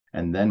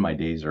And then my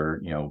days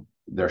are,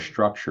 they're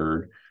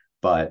structured,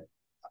 but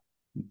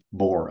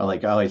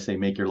like I always say,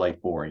 make your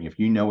life boring. If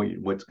you know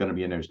what's going to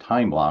be in those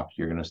time blocks,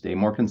 you're going to stay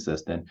more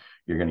consistent,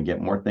 you're going to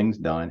get more things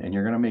done, and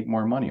you're going to make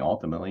more money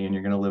ultimately, and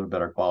you're going to live a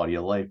better quality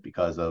of life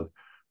because of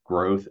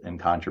growth and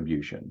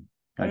contribution.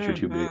 That's your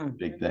two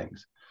big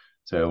things.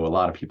 So a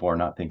lot of people are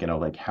not thinking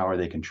of like, how are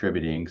they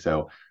contributing?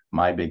 So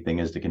my big thing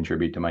is to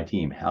contribute to my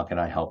team. How can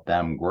I help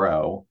them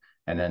grow?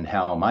 And then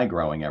how am I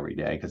growing every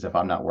day? Because if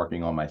I'm not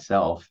working on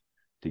myself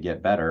to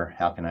get better,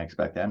 how can I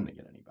expect them to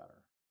get any better?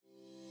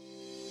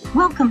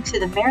 Welcome to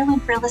the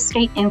Maryland Real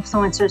Estate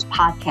Influencers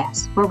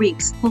Podcast, where we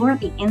explore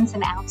the ins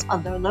and outs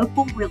of the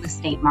local real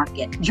estate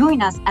market.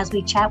 Join us as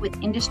we chat with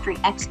industry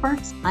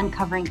experts,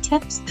 uncovering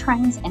tips,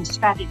 trends, and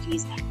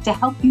strategies to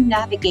help you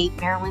navigate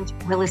Maryland's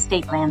real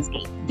estate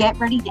landscape. Get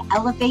ready to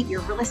elevate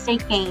your real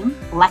estate game.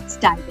 Let's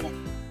dive in.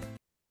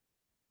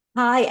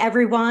 Hi,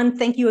 everyone.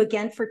 Thank you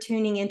again for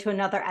tuning into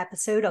another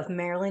episode of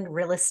Maryland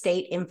Real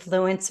Estate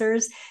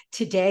Influencers.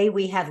 Today,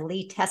 we have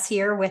Lee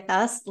Tessier with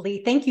us.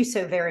 Lee, thank you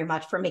so very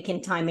much for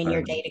making time in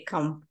your day to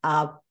come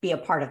be a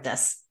part of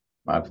this.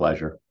 My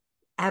pleasure.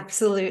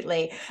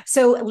 Absolutely.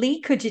 So, Lee,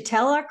 could you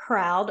tell our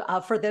crowd,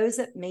 for those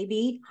that may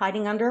be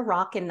hiding under a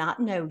rock and not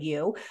know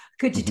you,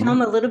 could you tell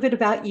them a little bit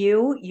about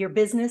you, your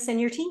business,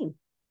 and your team?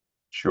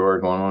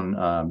 Sure. Going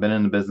on, been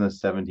in the business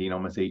 17,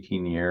 almost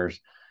 18 years.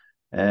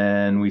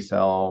 And we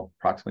sell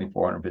approximately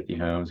 450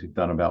 homes. We've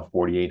done about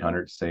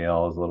 4,800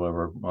 sales, a little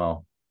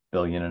over,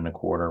 billion and a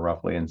quarter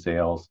roughly in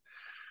sales,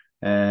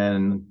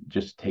 and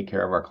just take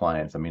care of our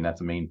clients. I mean, that's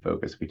the main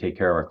focus. If we take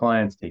care of our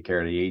clients, take care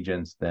of the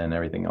agents, then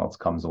everything else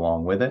comes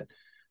along with it.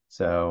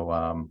 So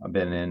I've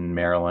been in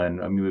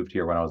Maryland. I moved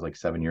here when I was like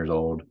 7 years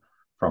old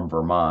from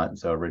Vermont.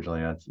 So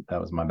originally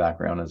that was my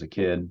background as a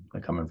kid,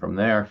 coming from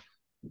there.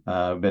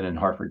 I've been in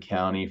Harford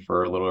County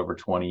for a little over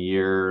 20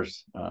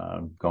 years,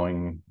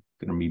 going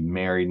to be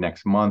married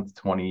next month,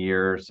 20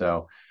 years.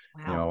 So,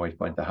 wow. We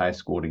went to high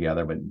school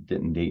together, but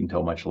didn't date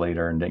until much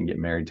later and didn't get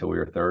married till we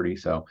were 30.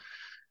 So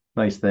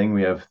nice thing.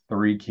 We have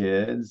 3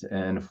 kids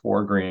and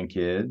 4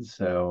 grandkids.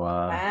 So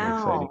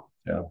exciting. Wow.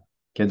 So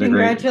kids are great.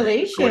 Way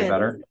Congratulations.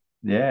 better.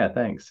 Yeah,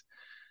 thanks.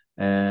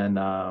 And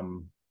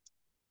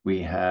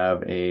we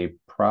have a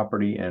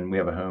property and we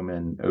have a home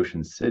in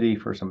Ocean City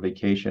for some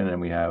vacation.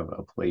 And we have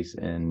a place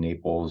in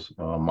Naples,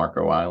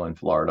 Marco Island,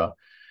 Florida,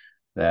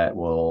 that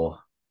will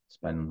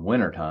spend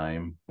winter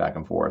time back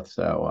and forth.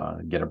 So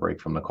get a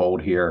break from the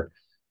cold here,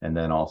 and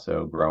then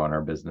also grow on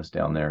our business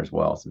down there as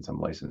well, since I'm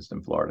licensed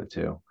in Florida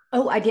too.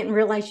 Oh, I didn't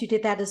realize you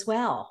did that as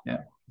well.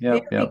 Yeah.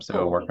 Very Yep. So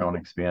cool. working on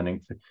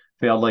expanding.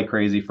 Failed like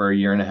crazy for a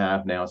year and a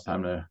half. Now it's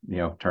time to,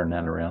 turn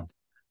that around.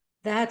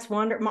 That's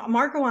wonderful.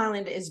 Marco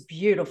Island is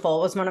beautiful.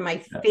 It was one of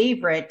my Yeah.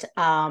 favorite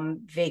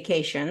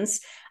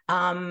vacations.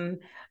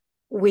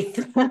 We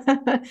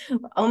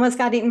almost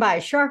got eaten by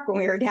a shark when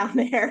we were down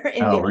there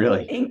in Oh, the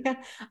really? evening.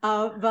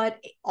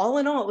 But all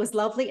in all, it was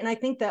lovely. And I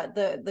think that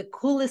the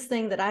coolest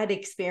thing that I had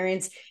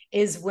experienced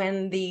is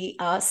when the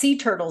sea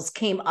turtles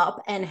came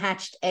up and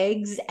hatched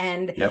eggs,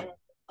 and Yep.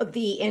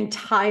 the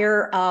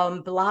entire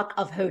block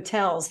of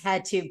hotels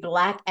had to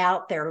black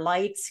out their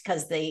lights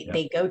because Yep.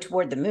 they go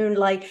toward the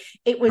moonlight.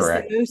 It was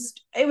Correct.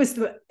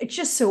 it's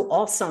just so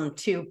awesome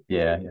to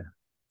Yeah. Yeah. We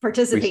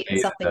participate in stayed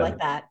at something like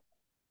that.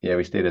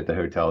 we stayed at the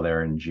hotel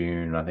there in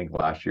June, I think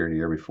last year, the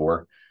year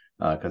before,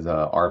 because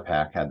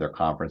RPAC had their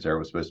conference there. It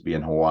was supposed to be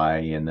in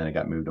Hawaii, and then it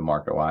got moved to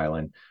Marco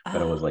Island.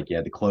 But it was Oh, like you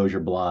had to close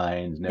your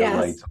blinds, no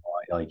lights yes.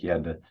 on, like you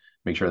had to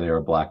make sure they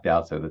were blacked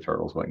out so the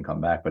turtles wouldn't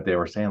come back. But they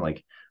were saying,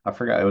 like, I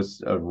forgot, it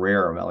was a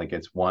rare amount, like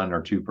it's 1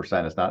 or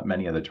 2%. It's not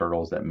many of the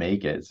turtles that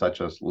make it. It's such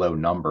a low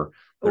number.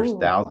 There's Oh,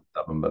 thousands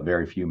of them, but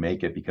very few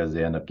make it because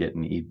they end up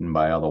getting eaten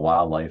by all the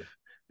wildlife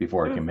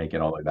before it can make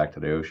it all the way back to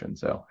the ocean.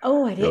 So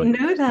oh, I really didn't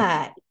know interesting.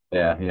 that.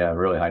 Yeah,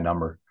 really high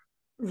number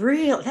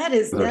Real.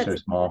 because they're so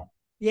That's small.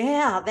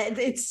 yeah. That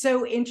it's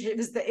so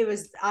interesting.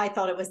 I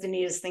thought it was the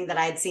neatest thing that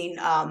I had seen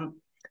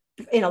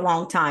in a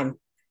long time.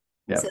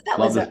 Yeah, So that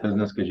love was this a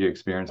business because you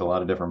experience a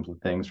lot of different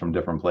things from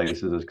different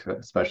places,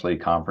 especially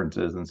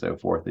conferences and so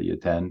forth that you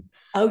attend.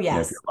 oh If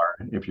yes.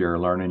 if you're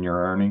learning, you're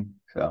earning.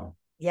 So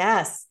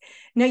Yes.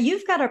 Now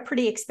you've got a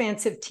pretty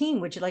expansive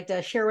team. Would you like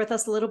to share with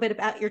us a little bit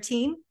about your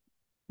team?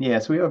 yeah,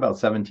 so we have about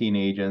 17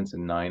 agents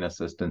and 9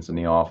 assistants in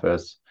the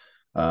office.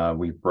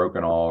 We've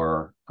broken all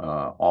our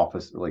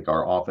office, like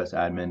our office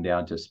admin,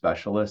 down to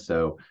specialists.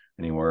 So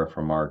anywhere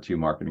from our 2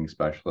 marketing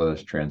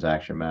specialists,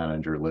 transaction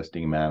manager,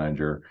 listing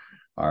manager,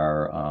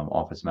 our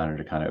office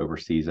manager kind of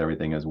oversees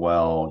everything as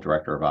well,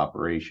 director of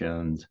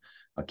operations,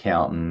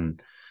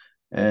 accountant,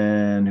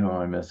 and who am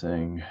I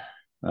missing?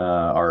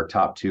 Our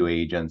top 2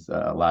 agents,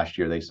 last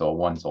year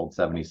one sold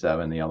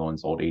 77, the other one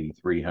sold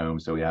 83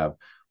 homes. So we have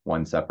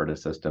one separate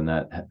assistant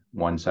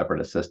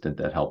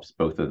that helps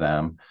both of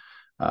them.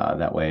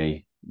 That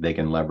way they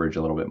can leverage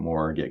a little bit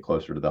more, get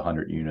closer to the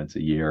 100 units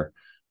a year.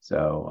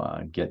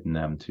 So getting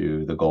them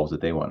to the goals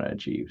that they want to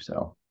achieve.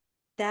 So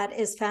That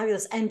is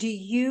fabulous. And do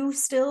you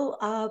still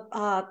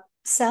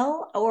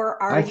sell,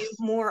 or are I you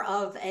more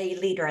of a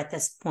leader at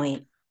this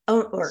point?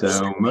 Oh, or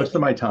So most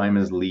of maybe. my time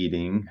is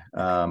leading,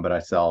 Okay. but I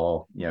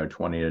sell,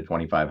 20 to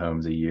 25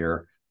 homes a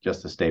year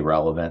just to stay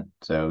relevant.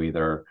 So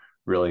either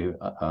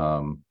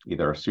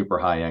a super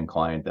high end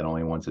client that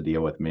only wants to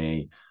deal with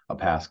me, a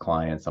past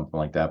client, something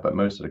like that. But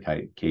most of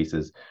the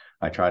cases,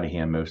 I try to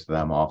hand most of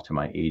them off to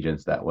my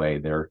agents. That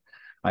way,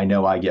 I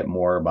know I get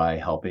more by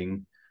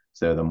helping.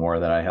 So the more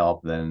that I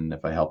help, then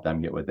if I help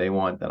them get what they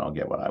want, then I'll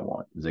get what I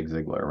want. Zig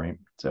Ziglar, right?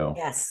 So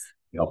Yes.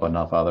 you help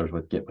enough others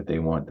with get what they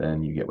want,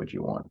 then you get what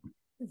you want.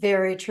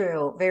 Very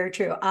true. Very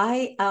true.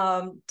 I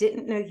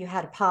didn't know you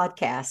had a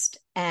podcast,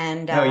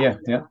 and Oh yeah,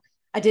 yeah.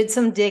 I did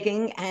some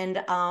digging,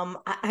 and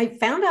I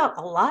found out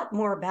a lot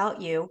more about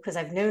you because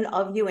I've known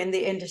of you in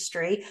the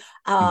industry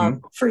Hmm.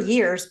 for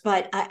years.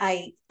 But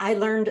I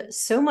learned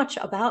so much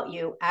about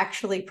you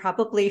actually,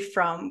 probably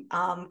from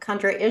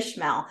Condre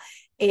Ishmael. Oh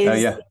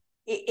Is yeah.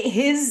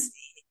 his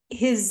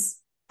his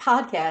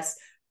podcast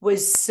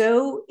was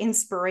so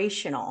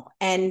inspirational,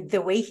 and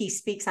the way he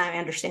speaks, I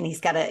understand he's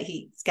got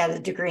a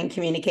degree in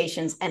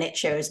communications, and it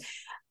shows.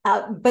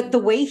 But the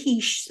way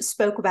he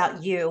spoke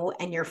about you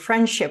and your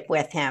friendship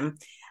with him,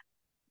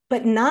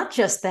 but not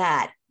just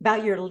that,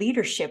 about your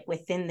leadership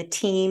within the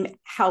team,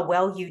 how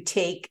well you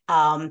take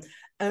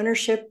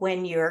ownership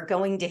when you're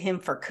going to him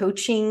for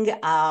coaching,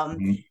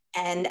 Mhm.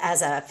 and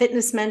as a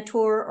fitness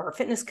mentor or a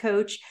fitness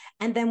coach,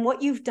 and then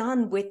what you've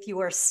done with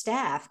your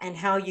staff and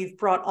how you've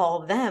brought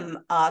all of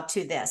them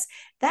to this.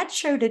 That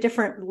showed a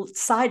different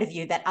side of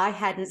you that I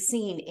hadn't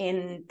seen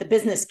in the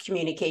business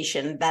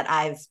communication that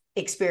I've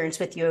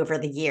experienced with you over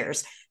the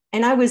years.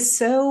 And I was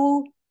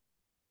so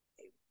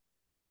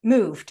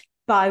moved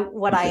by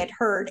what I Okay. had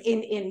heard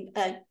in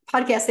a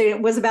podcast.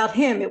 It was about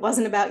him. It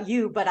wasn't about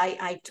you, but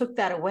I took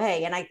that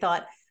away and I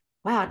thought,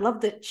 wow, I'd love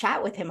to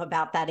chat with him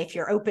about that if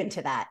you're open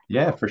to that.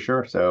 Yeah, for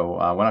sure.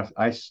 So when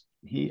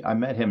I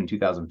met him in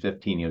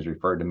 2015. He was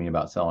referred to me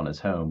about selling his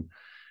home,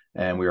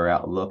 and we were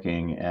out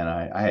looking, and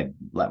I had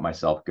let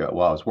myself go.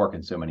 Well, I was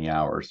working so many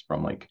hours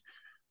from like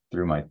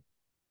through my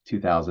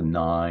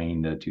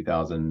 2009 to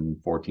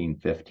 2014,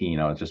 15.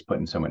 I was just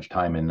putting so much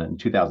time in. In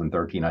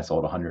 2013, I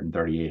sold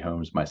 138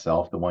 homes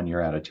myself. The one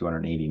year out of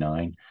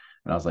 289,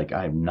 and I was like,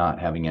 I'm not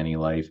having any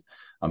life.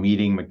 I'm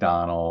eating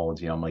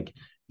McDonald's. I'm like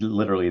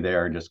literally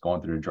there, just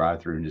going through the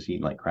drive-through and just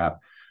eating like crap.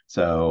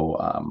 So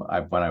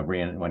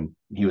when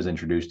he was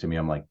introduced to me,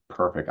 I'm like,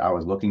 perfect. I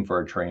was looking for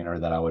a trainer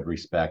that I would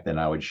respect and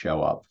I would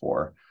show up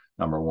for,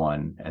 number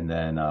one. And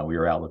then we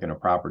were out looking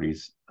at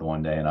properties the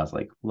one day, and I was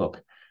like,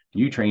 look, do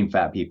you train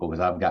fat people?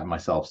 Because I've gotten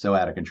myself so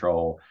out of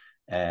control.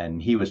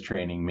 And he was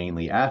training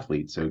mainly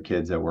athletes, so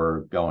kids that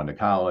were going to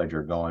college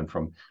or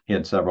he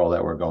had several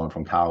that were going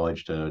from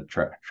college to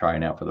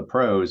trying out for the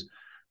pros,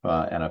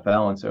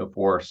 NFL and so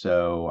forth.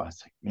 So I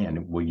was like,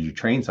 man, will you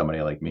train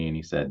somebody like me? And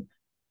he said,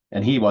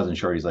 and he wasn't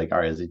sure. He's like, all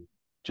right, is it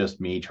just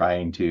me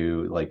trying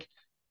to like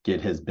get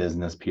his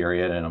business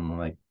period? And I'm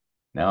like,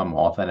 now I'm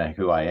authentic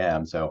who I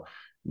am. So,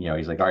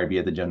 he's like, all right, be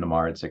at the gym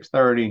tomorrow at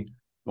 6:30.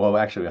 Well,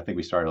 actually, I think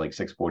we started like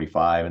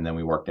 6:45 and then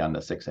we worked down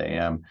to 6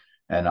 a.m.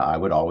 And I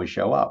would always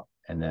show up.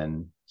 And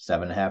then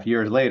 7.5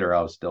 years later,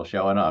 I was still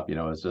showing up.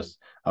 I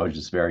was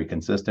just very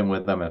consistent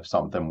with them. If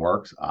something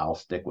works, I'll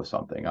stick with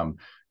something.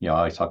 I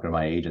always talking to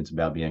my agents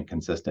about being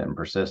consistent and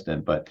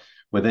persistent, but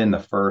within the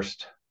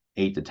first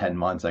 8 to 10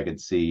 months, I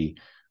could see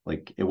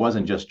like it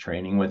wasn't just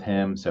training with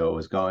him. So it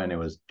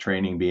was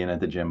training, being at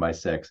the gym by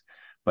 6.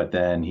 But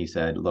then he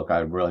said, look, I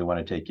really want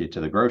to take you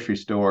to the grocery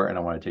store and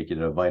I want to take you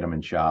to a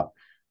vitamin shop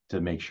to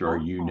make sure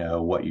you Oh,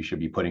 know what you should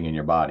be putting in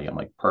your body. I'm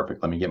like,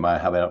 perfect. Let me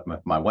have it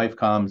if my wife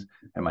comes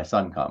and my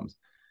son comes.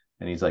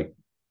 And he's like,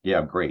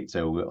 yeah, great.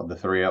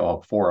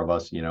 So four of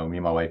us, me,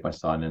 my wife, my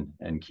son,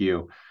 and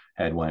Q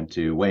had went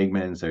to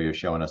Wegmans. So he was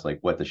showing us like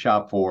what to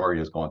shop for. He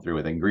was going through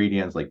with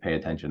ingredients, like pay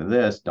attention to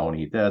this, don't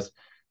eat this.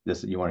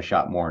 This you want to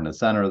shop more in the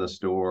center of the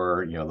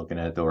store, looking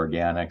at the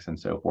organics and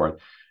so forth.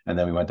 And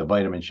then we went to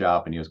vitamin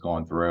shop and he was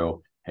going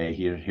through, hey,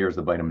 here's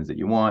the vitamins that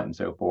you want and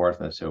so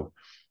forth. And so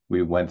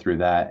we went through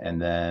that.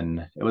 And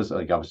then it was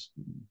like I was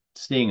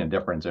seeing a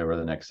difference over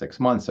the next 6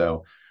 months.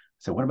 So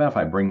what about if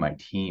I bring my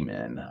team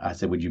in? I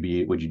said, would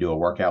you do a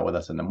workout with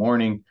us in the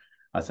morning?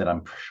 I said,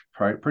 I'm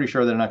pretty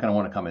sure they're not going to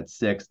want to come at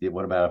 6.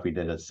 What about if we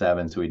did it at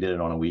 7? So we did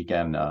it on a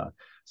weekend.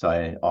 So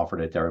I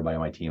offered it to everybody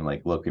on my team.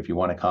 Like, look, if you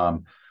want to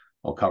come,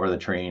 we'll cover the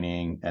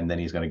training. And then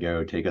he's going to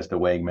go take us to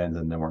Wegmans.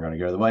 And then we're going to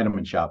go to the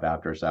vitamin shop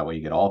after. So that way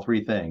you get all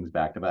three things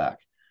back to back.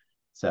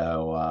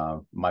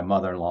 So my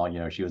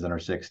mother-in-law, she was in her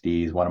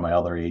 60s. One of my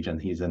other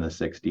agents, he's in his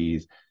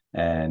 60s.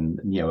 And,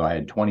 I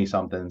had 20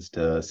 somethings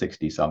to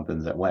 60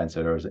 somethings that went.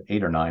 So there was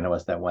 8 or 9 of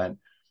us that went,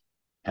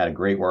 had a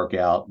great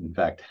workout. In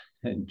fact,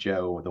 and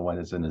Joe, the one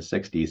that's in his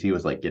 60s, he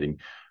was like getting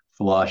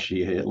flush.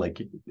 He hit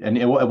like, and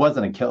it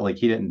wasn't a kill. Like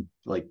he didn't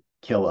like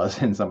kill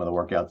us in some of the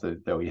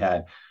workouts that we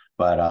had,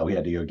 but we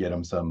had to go get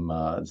him some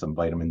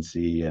vitamin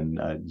C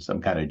and some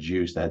kind of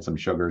juice that had some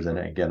sugars in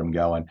it and get him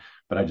going.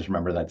 But I just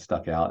remember that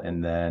stuck out.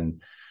 And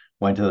then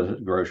went to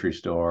the grocery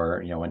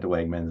store, went to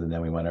Wegmans, and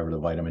then we went over to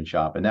the vitamin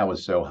shop, and that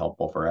was so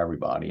helpful for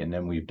everybody. And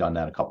then we've done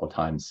that a couple of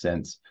times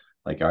since.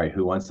 Like, all right,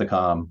 who wants to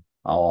come?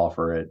 I'll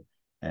offer it.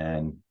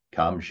 and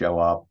come show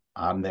up.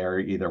 I'm there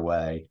either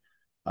way.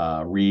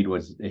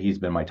 He's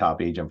been my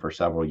top agent for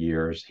several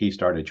years. He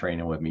started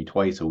training with me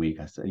twice a week.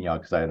 I said,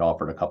 because I had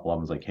offered a couple of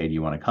them, I was like, hey, do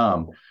you want to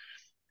come?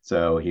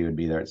 So he would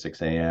be there at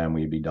 6 a.m.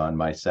 We'd be done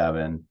by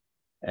 7.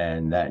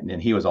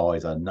 And he was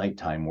always a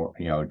nighttime,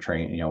 working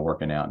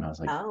out. And I was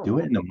like, Oh, do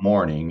it in the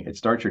morning. It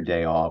starts your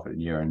day off,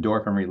 your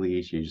endorphin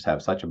release. You just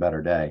have such a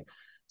better day.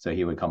 So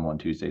he would come on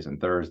Tuesdays and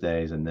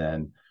Thursdays. And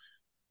then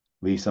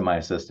Lisa, my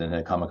assistant,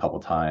 had come a couple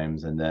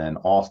times. And then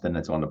Austin,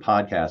 that's on the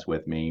podcast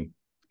with me,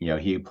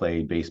 he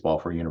played baseball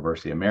for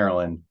University of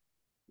Maryland.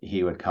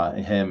 He would cut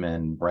him,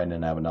 and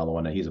Brendan have another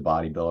one that he's a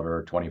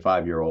bodybuilder,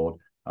 25-year-old.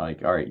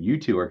 Like, all right, you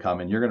two are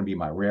coming. You're going to be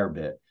my rare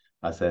bit.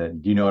 I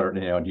said, do you know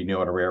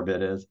what a rare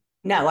bit is?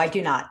 no, I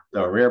do not.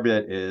 So a rare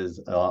bit is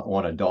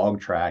on a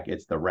dog track.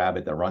 It's the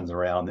rabbit that runs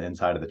around the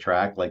inside of the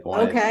track, like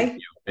on it. It's, Okay.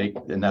 big,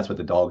 and that's what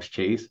the dogs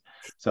chase.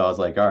 So I was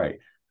like, all right,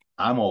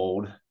 I'm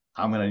old.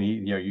 I'm gonna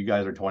need, you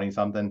guys are 20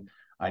 something.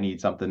 I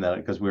need something that,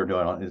 because we were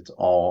doing it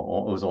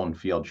was on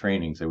field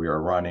training. So we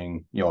were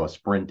running,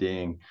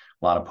 sprinting,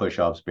 a lot of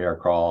push-ups, bear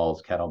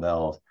crawls,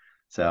 kettlebells.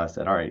 So I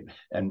said, all right.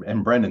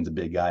 And Brendan's a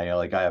big guy,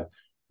 like I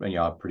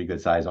have, pretty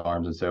good size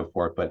arms and so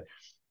forth. But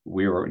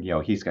we were,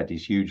 he's got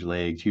these huge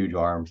legs, huge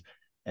arms,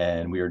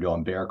 and we were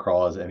doing bear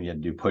crawls, and we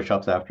had to do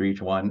push-ups after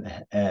each one.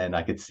 And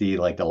I could see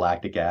like the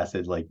lactic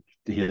acid, like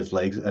his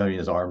legs,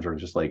 his arms were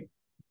just like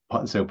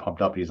so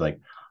pumped up. He's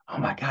like, oh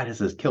my God, this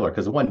is killer.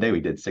 Because one day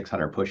we did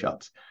 600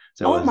 push-ups.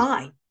 So Oh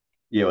my.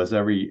 it was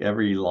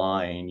every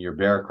line you're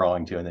bear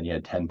crawling to, and then you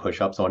had 10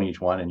 push-ups on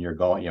each one, and you're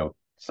going,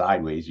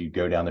 sideways. You'd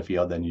go down the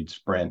field, then you'd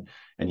sprint,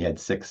 and you had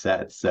 6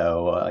 sets.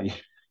 So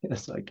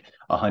it's like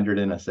 100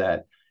 in a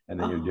set, and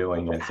then you're Oh,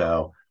 doing it.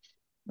 wow.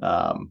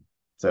 Um,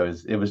 so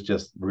it was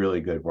just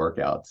really good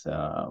workouts.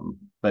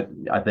 But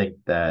I think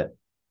that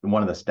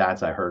one of the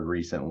stats I heard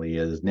recently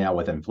is now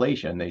with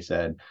inflation, they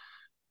said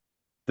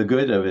the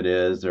good of it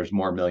is there's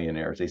more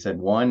millionaires. They said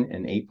 1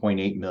 in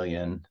 8.8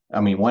 million,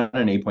 1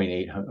 in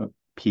 8.8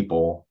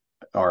 people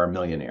are a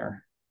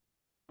millionaire,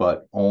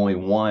 but only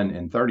 1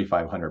 in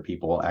 3,500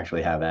 people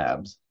actually have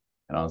abs.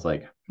 And I was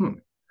like,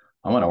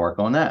 I want to work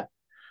on that.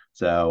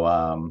 So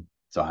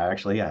I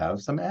actually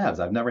have some abs.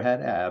 I've never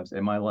had abs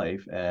in my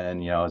life.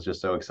 And, I was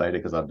just so excited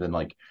because I've been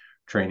like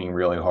training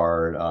really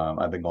hard.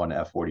 I've been going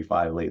to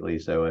F45 lately.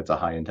 So it's a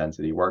high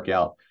intensity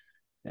workout,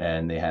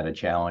 and they had a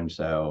challenge.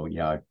 So,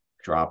 I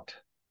dropped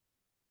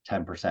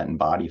 10% in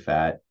body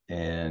fat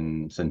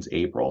since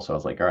April. So I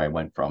was like, all right, I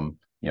went from,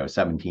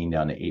 17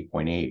 down to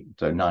 8.8,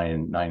 so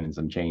nine and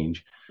some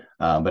change.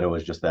 But it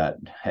was just that,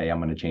 hey, I'm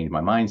going to change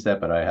my mindset.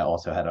 But I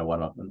also had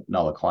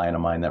another client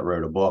of mine that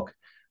wrote a book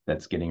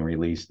that's getting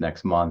released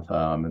next month.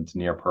 It's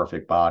Near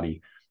Perfect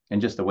Body.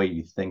 And just the way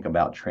you think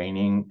about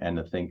training and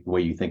the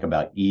way you think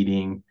about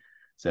eating.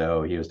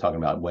 So he was talking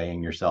about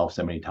weighing yourself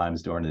so many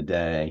times during the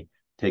day.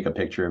 Take a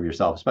picture of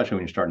yourself, especially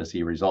when you're starting to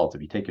see results.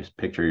 If you take a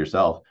picture of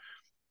yourself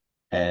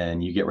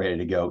and you get ready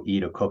to go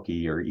eat a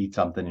cookie or eat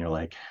something, you're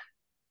like,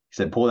 he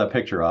said, pull that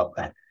picture up,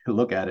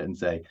 look at it and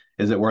say,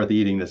 is it worth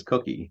eating this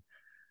cookie?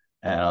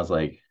 And I was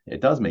like,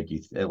 it does make you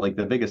like,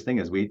 the biggest thing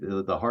is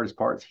the hardest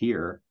part's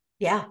here,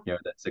 Yeah.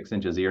 that 6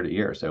 inches ear to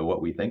ear. So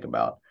what we think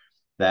about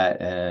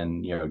that,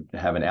 and,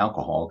 having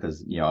alcohol,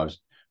 because, I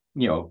was,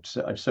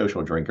 a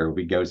social drinker.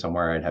 We'd go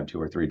somewhere, I'd have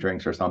 2 or 3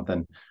 drinks or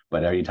something,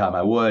 but every time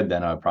I would,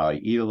 then I'd probably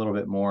eat a little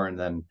bit more. And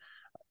then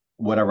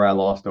whatever I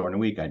lost during the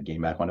week, I'd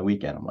gain back on the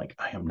weekend. I'm like,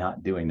 I am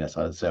not doing this.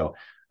 So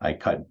I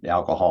cut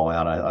alcohol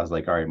out. I was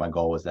like, all right, my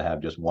goal was to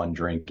have just 1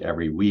 drink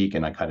every week,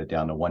 and I cut it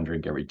down to 1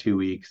 drink every 2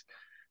 weeks.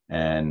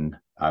 And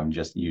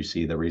you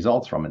see the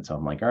results from it. So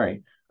I'm like, all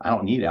right, I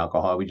don't need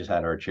alcohol. We just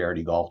had our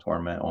charity golf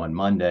tournament on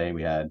Monday.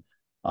 We had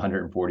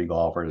 140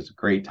 golfers,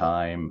 great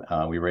time.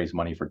 We raised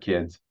money for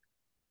kids,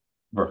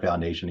 for a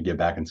foundation to give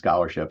back in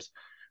scholarships.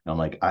 And I'm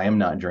like, I am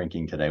not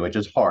drinking today, which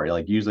is hard.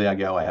 Like usually I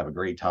go, I have a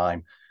great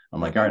time. I'm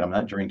like, all right, I'm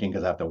not drinking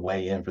because I have to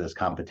weigh in for this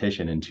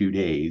competition in 2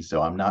 days.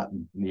 So I'm not,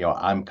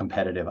 I'm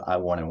competitive. I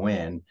want to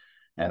win,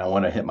 and I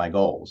want to hit my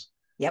goals.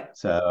 Yep.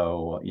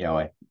 So,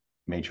 I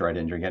made sure I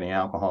didn't drink any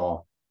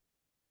alcohol.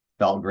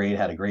 Felt great,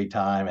 had a great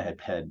time. I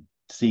had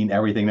seen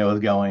everything that was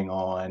going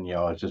on.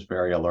 I was just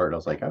very alert. I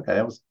was like, okay,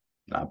 that was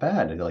not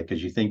bad. Like,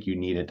 because you think you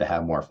need it to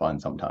have more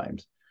fun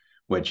sometimes, So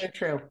which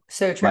true.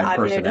 So true. my I've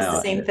noticed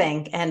the same personality,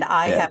 thing. And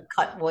I yeah, have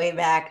cut way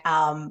back,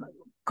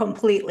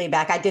 completely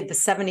back. I did the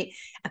 70.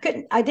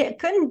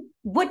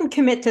 Wouldn't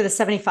commit to the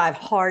 75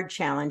 hard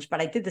challenge, but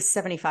I did the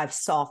 75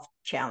 soft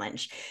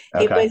challenge.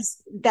 It okay,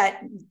 was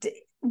that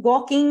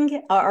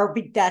walking or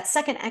that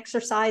second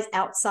exercise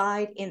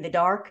outside in the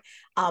dark,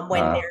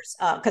 when there's,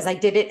 because I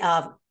did it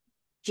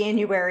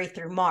January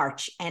through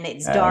March, and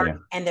it's dark yeah,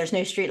 and there's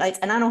no street lights,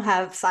 and I don't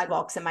have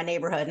sidewalks in my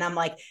neighborhood. And I'm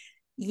like,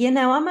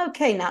 I'm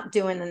okay not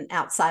doing an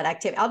outside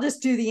activity. I'll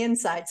just do the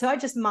inside. So I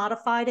just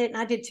modified it, and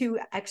I did 2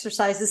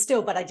 exercises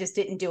still, but I just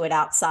didn't do it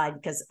outside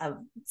because of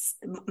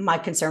my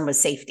concern was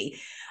safety.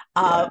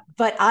 yeah.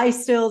 But I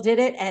still did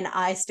it, and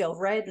I still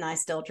read, and I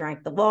still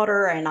drank the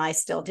water, and I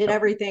still did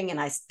everything,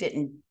 and I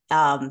didn't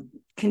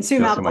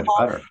consume Feel so much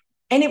alcohol. better.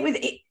 And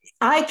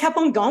I kept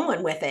on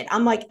going with it.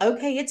 I'm like,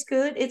 okay, it's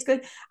good. It's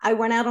good. I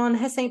went out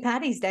on St.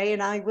 Patty's Day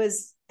and I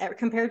was,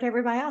 compared to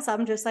everybody else,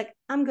 I'm just like,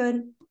 I'm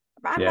good.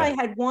 I Yeah, probably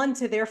had one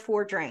to their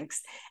four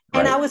drinks.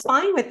 And I right. was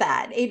fine with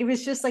that. It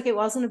was just like, it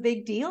wasn't a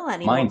big deal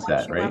anymore once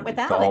Mindset, you went right? It's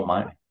without it.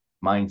 all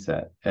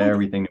mindset.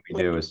 Everything that we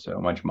do Completely. is so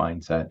much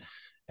mindset.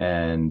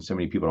 And so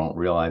many people don't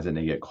realize it and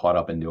they get caught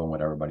up in doing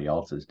what everybody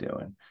else is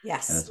doing. And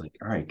Yes. it's like,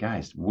 all right,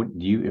 guys,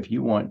 if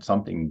you want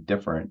something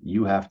different,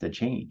 you have to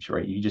change,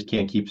 right? You just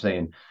can't keep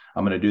saying,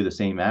 I'm going to do the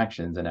same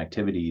actions and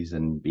activities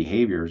and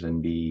behaviors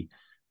and be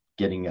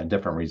getting a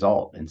different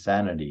result.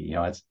 Insanity,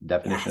 it's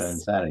definition of Yes.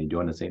 insanity,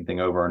 doing the same thing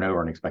over and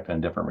over and expecting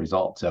a different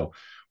result. So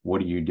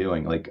what are you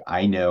doing? Like,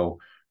 I know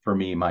for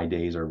me, my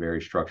days are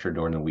very structured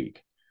during the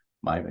week.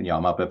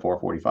 I'm up at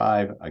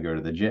 4:45. I go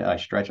to the gym. I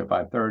stretch at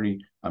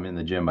 5:30. I'm in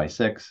the gym by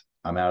 6.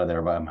 I'm out of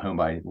there. I'm home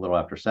by a little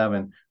after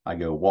 7. I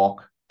go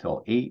walk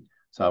till 8.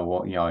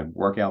 So I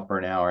work out for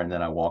an hour and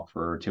then I walk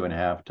for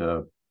 2.5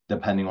 to,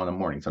 depending on the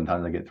morning.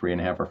 Sometimes I get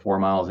 3.5 or 4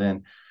 miles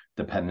in,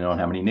 depending on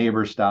how many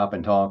neighbors stop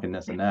and talk and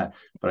this and that.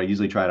 But I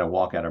usually try to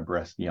walk at a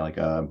brisk, like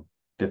a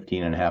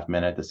 15.5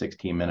 minute to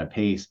 16-minute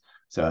pace.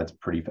 So that's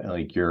pretty,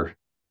 like, you're,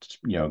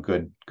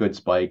 good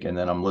spike. And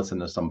then I'm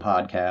listening to some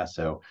podcasts.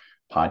 So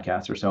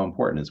podcasts are so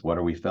important. Is what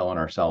are we filling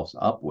ourselves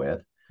up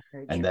with?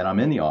 Very And true. then I'm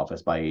in the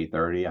office by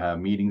 8:30. I have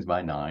meetings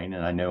by 9.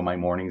 And I know my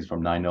mornings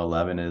from 9 to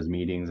 11 is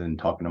meetings and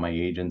talking to my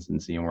agents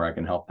and seeing where I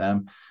can help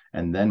them.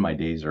 And then my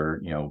days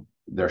are,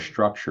 they're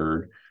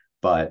structured,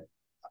 but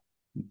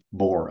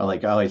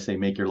like I always say,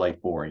 make your life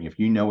boring. If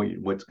you know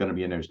what's going to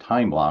be in those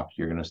time blocks,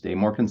 you're going to stay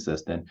more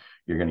consistent,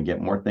 you're going to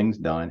get more things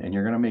done, and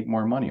you're going to make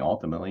more money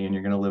ultimately, and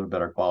you're going to live a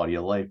better quality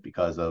of life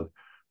because of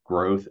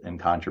growth and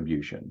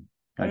contribution.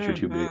 That's your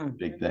two Mm-hmm.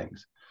 big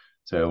things.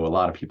 So a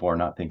lot of people are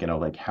not thinking of,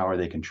 like, how are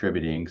they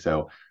contributing?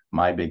 So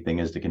my big thing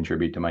is to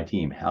contribute to my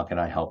team. How can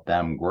I help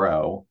them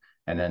grow?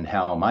 And then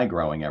how am I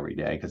growing every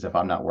day? Because if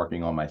I'm not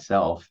working on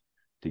myself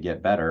to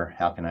get better,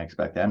 how can I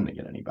expect them to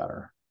get any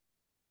better?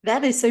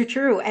 That is so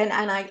true. And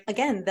I,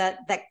 again, that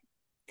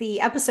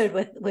the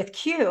episode with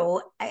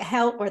Q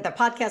helped, or the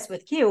podcast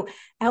with Q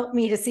helped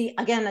me to see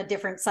again a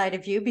different side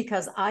of you,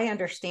 because I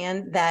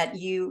understand that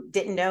you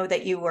didn't know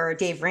that you were a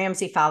Dave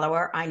Ramsey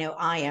follower. I know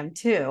I am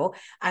too.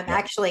 I'm Yeah.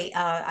 actually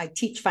I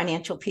teach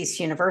Financial Peace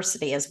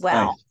University as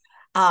well.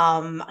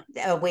 Nice.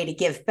 A way to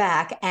give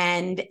back.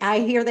 And I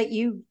hear that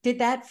you did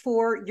that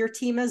for your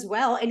team as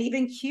well. And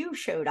even Q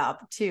showed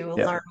up to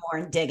Yeah. learn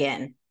more and dig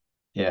in.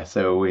 Yeah,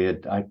 so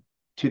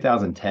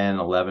 2010,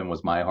 11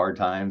 was my hard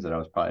times that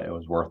it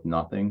was worth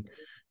nothing.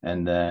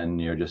 And then,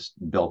 just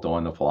built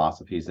on the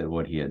philosophies that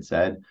what he had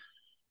said.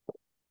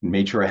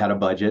 Made sure I had a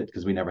budget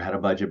because we never had a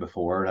budget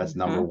before. That's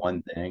number Mhm.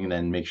 one thing. And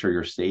then make sure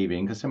you're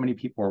saving because so many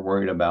people are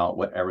worried about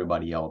what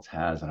everybody else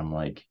has. And I'm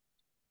like,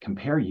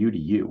 compare you to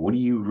you. What do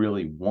you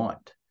really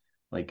want?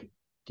 Like,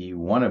 do you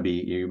want to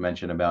be, you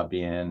mentioned about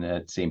being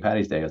at St.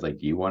 Patty's Day. I was like,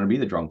 do you want to be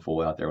the drunk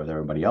fool out there with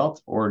everybody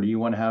else? Or do you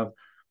want to have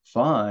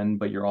fun,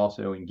 but you're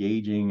also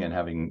engaging and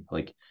having,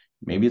 like,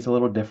 maybe it's a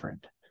little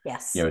different,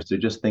 Yes. so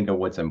just think of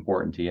what's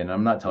important to you. And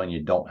I'm not telling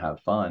you don't have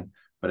fun,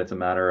 but it's a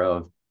matter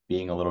of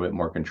being a little bit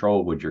more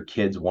controlled. Would your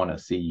kids want to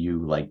see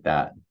you like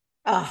that?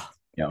 Oh,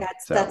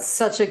 So that's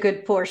such a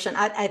good portion.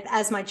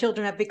 As my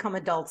children have become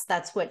adults,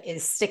 that's what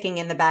is sticking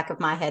in the back of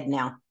my head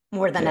now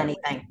more than yeah.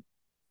 anything.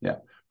 Yeah,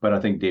 but I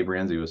think Dave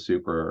Ramsey was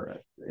super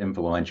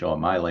influential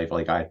in my life.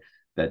 Like,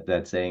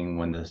 that saying,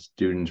 when the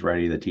student's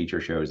ready, the teacher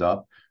shows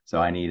up. So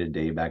I needed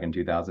Dave back in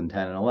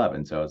 2010 and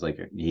 11. So it's like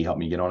he helped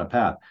me get on a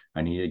path.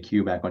 I needed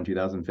Q back on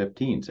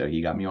 2015. So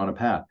he got me on a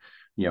path.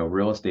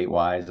 Real estate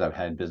wise, I've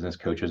had business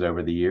coaches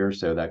over the years.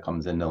 So that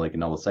comes into like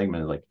another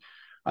segment. Like,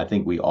 I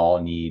think we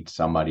all need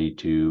somebody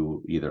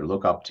to either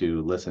look up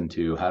to, listen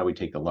to. How do we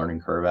take the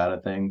learning curve out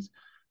of things?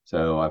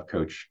 So I've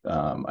coached,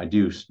 I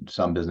do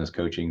some business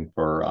coaching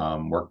for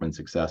Workman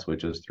Success,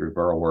 which is through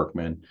Burl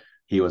Workman.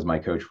 He was my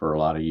coach for a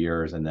lot of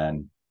years. And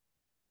then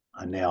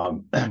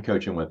now I'm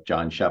coaching with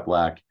John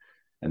Sheplack.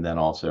 And then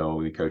also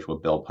we coach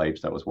with Bill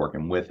Pipes that was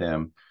working with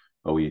him.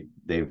 But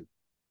they've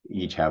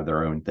each have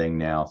their own thing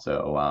now.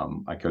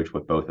 So I coach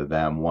with both of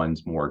them.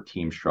 One's more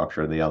team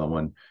structure. The other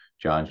one,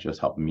 John's just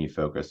helping me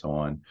focus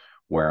on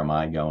where am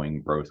I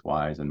going growth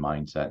wise and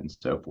mindset and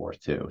so forth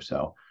too.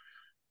 So,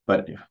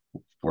 but if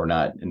we're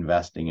not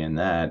investing in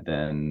that,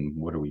 then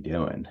what are we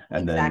doing?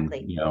 And then,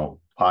 Exactly.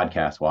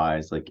 podcast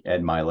wise, like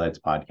Ed Milet's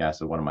podcast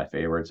is one of my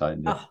favorites. Oh,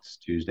 It's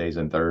Tuesdays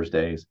and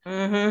Thursdays.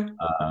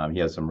 mm-hmm. He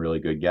has some really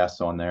good guests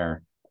on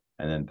there.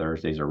 And then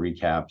Thursdays are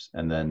recaps.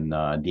 And then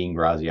Dean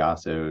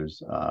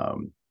Grazioso's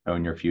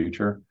Own Your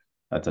Future.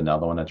 That's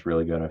another one that's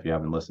really good. If you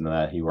haven't listened to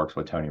that, he works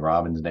with Tony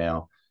Robbins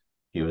now.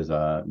 He was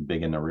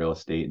big into real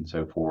estate and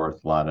so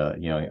forth. A lot of,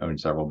 he owned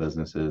several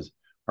businesses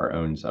or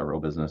owned several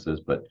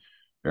businesses, but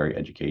very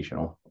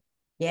educational. So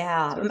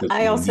Yeah. because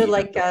I we also need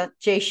like that.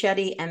 Jay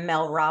Shetty and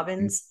Mel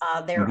Robbins.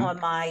 They're Mm-hmm. on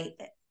my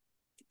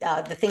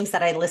the things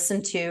that I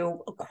listen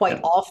to quite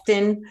Yeah.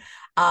 often.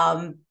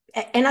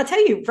 And I'll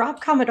tell you,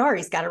 Rob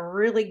Commodari's got a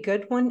really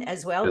good one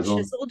as well, Fizzle.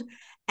 Chiseled.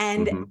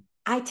 And Mm-hmm.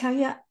 I tell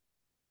you,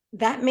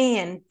 that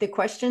man, the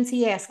questions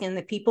he asks and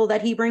the people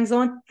that he brings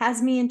on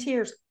has me in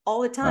tears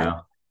all the time.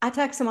 Wow. I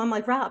text him, I'm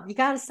like, Rob, you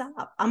got to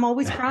stop. I'm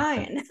always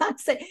crying. I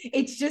said,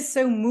 it's just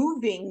so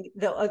moving,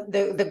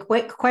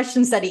 the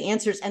questions that he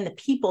answers and the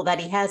people that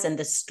he has and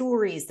the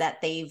stories that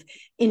they've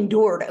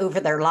endured over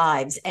their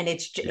lives. And Yeah.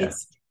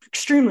 it's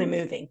extremely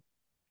moving.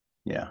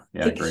 Yeah.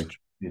 Yeah. I agree.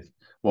 Ex-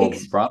 Well,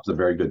 ex- Rob's a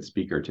very good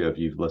speaker too. If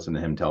you've listened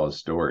to him tell his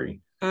story,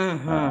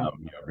 mhm.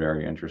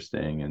 very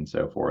interesting and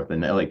so forth.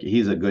 And like,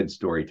 he's a good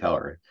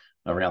storyteller.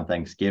 Around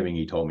Thanksgiving,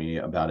 he told me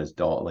about his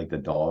dog, like the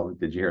dog.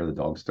 Did you hear the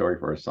dog story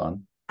for his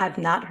son? I've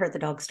not heard the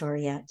dog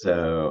story yet.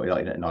 So,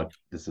 like, not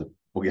this is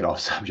we'll get off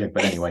subject,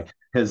 but anyway,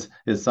 his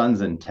son's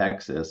in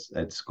Texas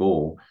at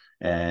school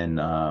and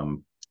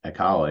at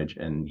college,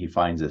 and he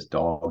finds this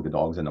dog. The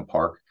dog's in the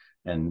park,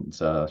 and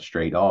it's a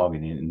stray dog,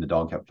 and the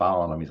dog kept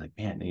following him. He's like,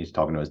 man, and he's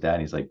talking to his dad.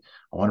 He's like,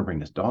 I want to bring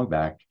this dog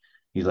back.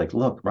 He's like,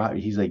 look, Rob,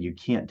 he's like, you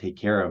can't take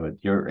care of it.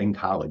 You're in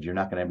college. You're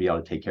not going to be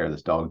able to take care of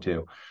this dog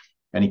too.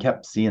 And he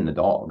kept seeing the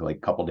dog like a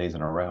couple days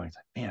in a row. He's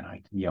like, man,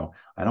 I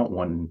don't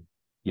want,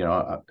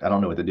 I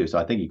don't know what to do. So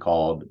I think he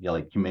called,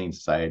 like Humane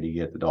Society to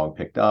get the dog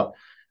picked up,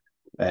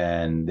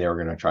 and they were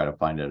going to try to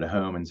find it a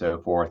home and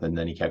so forth. And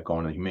then he kept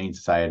going to the Humane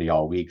Society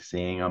all week,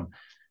 seeing them.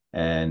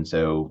 And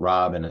so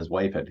Rob and his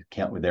wife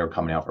they were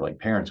coming out for like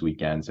parents'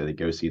 weekend, so they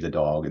go see the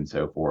dog and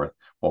so forth.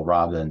 Well,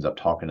 Rob ends up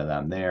talking to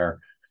them there,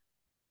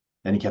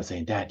 and he kept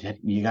saying, Dad,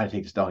 you got to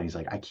take this dog. He's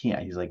like, I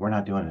can't. He's like, we're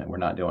not doing it. We're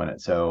not doing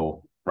it.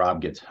 So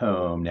Rob gets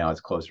home. Now it's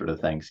closer to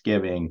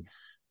Thanksgiving.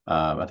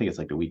 I think it's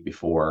like the week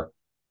before.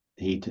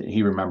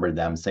 He remembered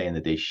them saying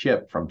that they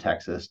ship from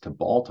Texas to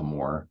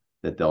Baltimore,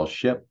 that they'll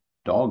ship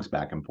dogs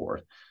back and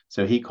forth.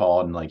 So he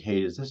called and like,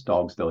 hey, is this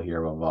dog still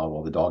here? Blah, blah, blah.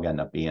 Well, the dog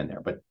ended up being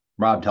there. But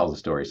Rob tells the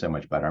story so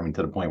much better. I mean,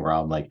 to the point where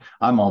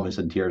I'm almost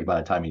in tears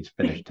by the time he's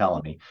finished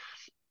telling me.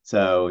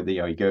 So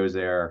he goes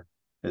there.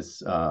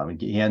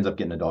 He ends up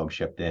getting the dog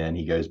shipped in.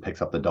 He goes,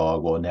 picks up the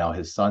dog. Well, now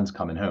his son's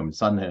coming home. His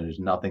son knows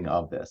nothing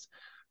of this.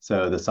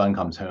 So the son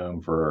comes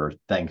home for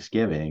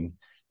Thanksgiving,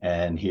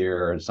 and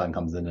here the son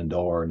comes in the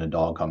door, and the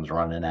dog comes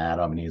running at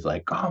him, and he's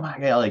like, "Oh my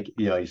god!" Like,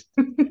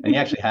 and he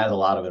actually has a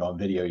lot of it on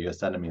video. You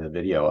sending me the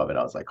video of it.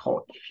 I was like,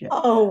 "Holy shit!"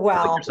 Oh, It's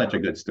like you're wow. such a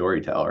good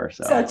storyteller.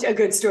 So Such a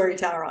good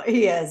storyteller.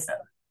 He is.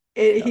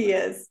 yeah, yeah. He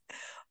is.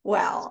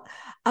 Wow.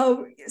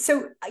 Oh,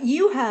 so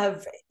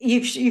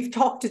you've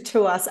talked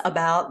to us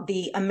about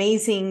the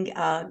amazing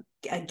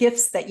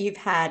gifts that you've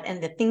had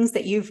and the things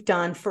that you've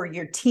done for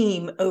your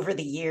team over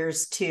the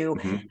years to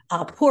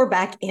Mhm. pour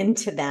back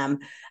into them.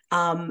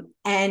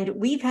 And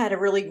we've had a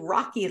really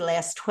rocky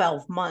last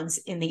 12 months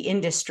in the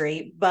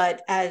industry,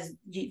 but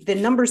the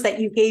numbers that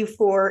you gave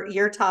for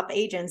your top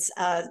agents,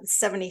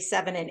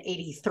 77 and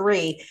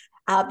 83,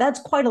 that's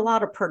quite a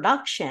lot of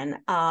production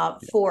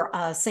for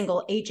a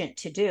single agent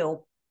to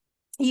do,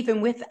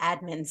 even with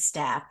admin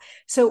staff.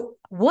 So,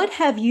 what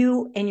have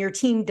you and your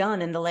team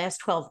done in the last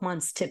 12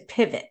 months to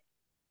pivot?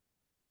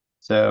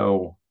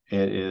 So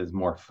it is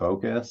more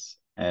focus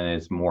and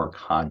it's more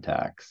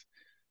contacts.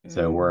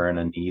 So Mm, we're in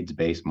a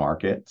needs-based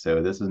market.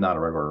 So this is not a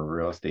regular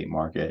real estate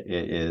market.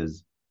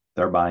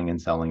 They're buying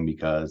and selling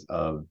because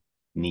of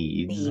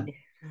needs, need.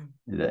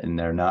 and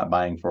they're not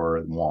buying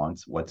for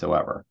wants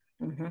whatsoever.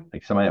 Mm-hmm.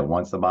 Like somebody that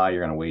wants to buy,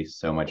 you're going to waste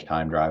so much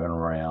time driving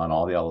around,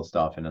 all the other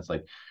stuff. And it's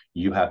like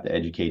you have to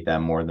educate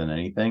them more than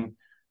anything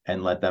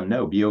and let them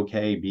know, be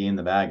okay being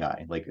the bad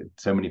guy. Like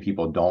so many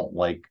people don't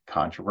like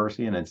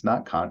controversy, and it's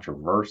not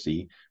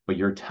controversy, but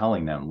you're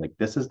telling them, like,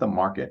 this is the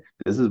market.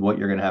 This is what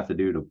you're going to have to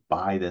do to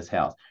buy this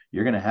house.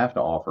 You're going to have to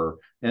offer,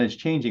 and it's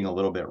changing a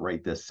little bit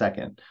right this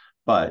second.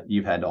 But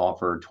you've had to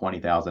offer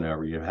 20,000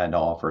 over. You've had to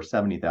offer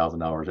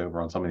 $70,000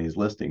 over on some of these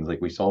listings. Like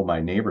we sold my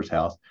neighbor's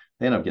house,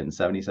 they end up getting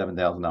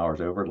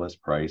 $77,000 over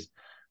list price,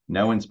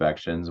 no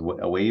inspections,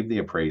 waive the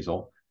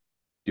appraisal.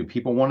 Do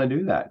people want to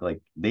do that?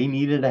 Like they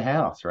needed a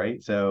house,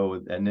 right?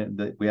 So, and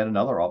then we had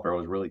another offer that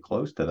was really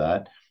close to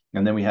that.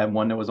 And then we had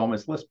one that was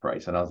almost list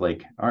price. And I was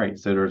like, all right,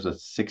 so there's a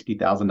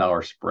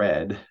 $60,000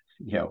 spread,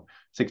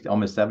 60,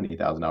 almost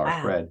 $70,000 Wow.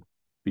 spread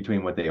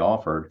between what they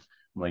offered.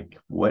 I'm like,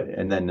 what?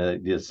 And then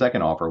the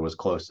second offer was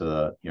close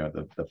to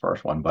the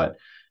first one. But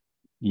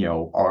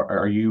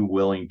are you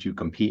willing to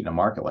compete in a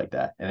market like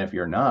that? And if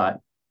you're not,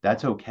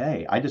 that's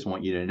okay. I just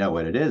want you to know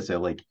what it is. So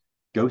like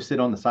go sit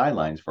on the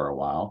sidelines for a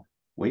while,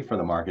 wait for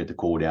the market to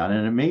cool down,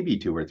 and it may be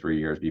 2 or 3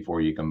 years before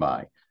you can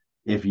buy.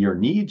 If your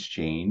needs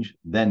change,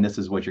 then this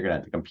is what you're going to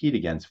have to compete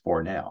against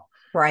for now.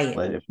 Right.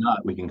 But if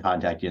not, we can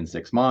contact you in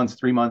 6 months,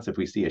 3 months. If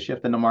we see a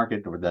shift in the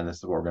market, then this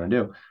is what we're going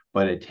to do.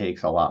 But it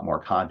takes a lot more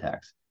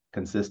contacts,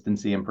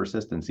 consistency and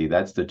persistency.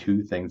 That's the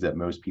two things that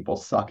most people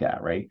suck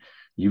at, right?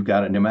 You've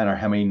got to, no matter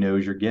how many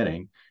no's you're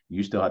getting,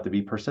 you still have to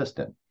be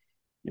persistent.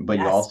 But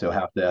you Yes. also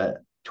have to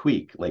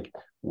tweak, like,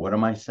 what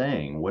am I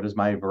saying? What is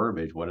my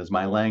verbiage? What is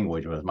my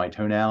language? What is my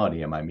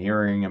tonality? Am I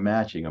mirroring and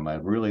matching? Am I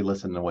really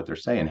listening to what they're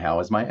saying? How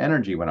is my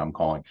energy when I'm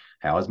calling?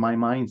 How is my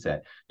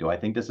mindset? Do I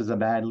think this is a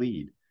bad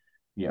lead?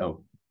 You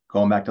know,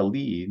 going back to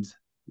leads,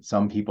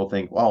 some people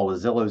think, well,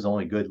 Zillow's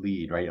only good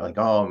lead, right? Like,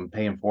 oh, I'm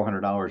paying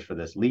 $400 for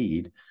this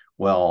lead.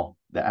 Well,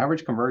 the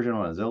average conversion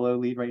on a Zillow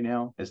lead right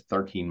now is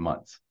 13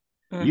 months.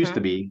 Used to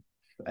Mm-hmm. be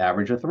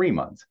average of 3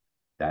 months.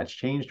 That's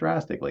changed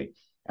drastically.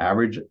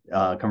 Average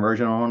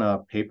conversion on a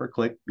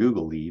pay-per-click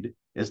Google lead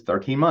is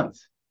 13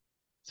 months.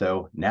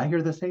 So now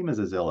you're the same as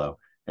a Zillow,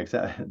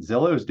 except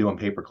Zillow is doing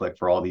pay-per-click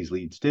for all these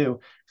leads too,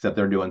 except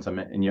they're doing some,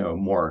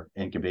 more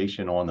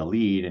incubation on the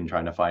lead and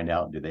trying to find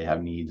out, do they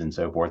have needs and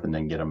so forth, and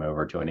then get them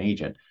over to an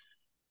agent.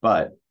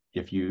 But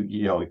if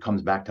it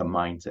comes back to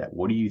mindset.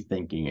 What are you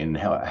thinking, and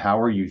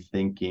how are you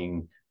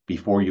thinking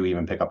before you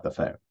even pick up the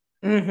phone?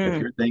 If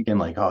Mm-hmm. you're thinking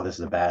like, oh, this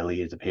is a bad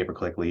lead, it's a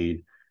pay-per-click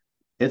lead,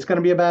 it's going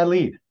to be a bad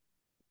lead,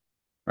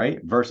 right?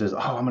 Versus, oh,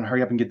 I'm going to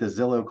hurry up and get this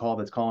Zillow call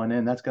that's calling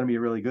in. That's going to be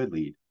a really good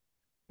lead.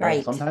 Well,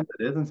 Right. sometimes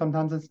it is, and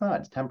sometimes it's not.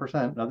 It's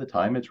 10% of the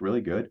time it's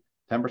really good.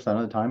 10%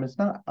 of the time it's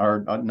not,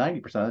 or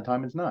 90% of the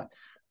time it's not.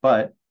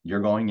 But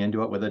you're going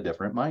into it with a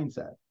different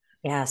mindset.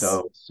 Yes.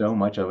 So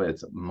much of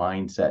it's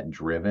mindset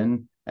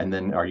driven. And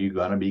then are you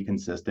going to be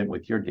consistent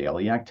with your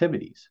daily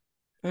activities?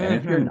 And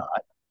if you're Mm-hmm.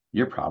 not,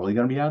 you're probably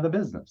going to be out of the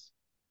business.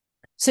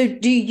 So,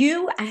 do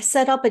you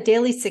set up a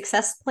daily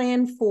success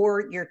plan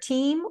for your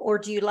team, or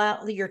do you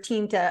allow your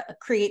team to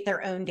create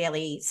their own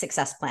daily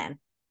success plan?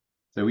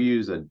 So we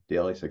use a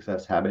daily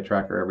success habit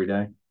tracker every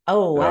day.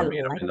 Oh, So I I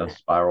made them like into that.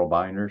 spiral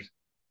binders.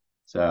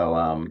 So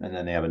and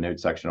then they have a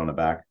note section on the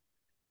back.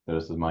 So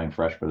this is mine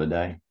fresh for the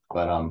day.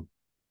 But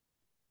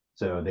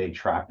so they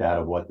track that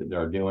of what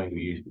they're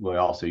doing. We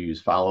also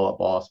use Follow Up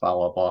Boss.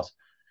 Follow Up Boss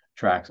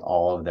tracks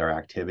all of their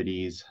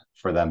activities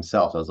for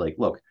themselves. I was like,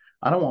 look,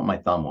 I don't want my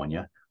thumb on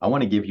you. I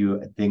want to give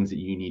you things that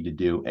you need to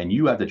do, and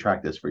you have to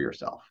track this for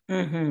yourself.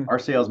 Mm-hmm. Our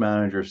sales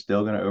manager is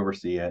still going to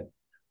oversee it.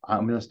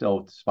 I'm going to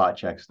still spot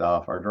check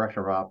stuff. Our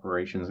director of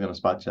operations is going to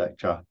spot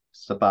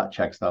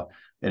check stuff.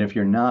 And if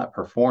you're not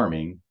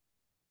performing,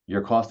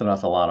 you're costing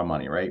us a lot of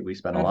money, right? We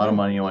spend a lot of Mm-hmm.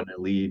 money on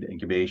lead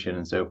incubation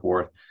and so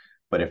forth.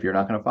 But if you're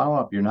not going to follow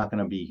up, you're not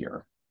going to be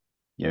here.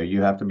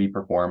 You have to be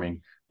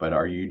performing. But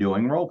are you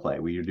doing role play?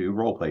 We do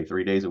role play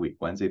 3 days a week,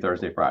 Wednesday,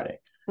 Thursday, Friday.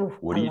 Ooh,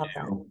 What I do you love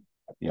that. do?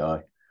 You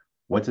know,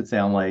 what's it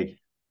sound like?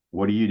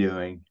 What are you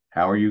doing?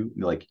 How are you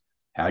like?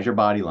 How's your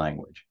body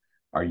language?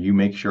 Are you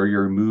make sure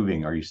you're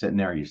moving? Are you sitting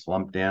there? Are you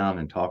slumped down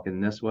and talking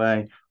this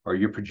way? Are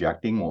you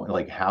projecting?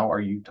 Like, how are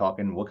you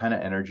talking? What kind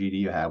of energy do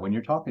you have when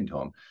you're talking to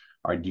them?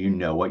 Or do you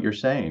know what you're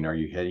saying? Are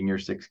you hitting your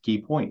 6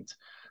 key points?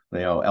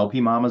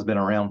 LP Mama's been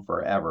around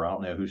forever. I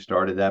don't know who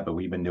started that, but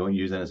we've been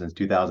using it since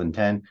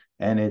 2010,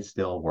 and it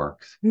still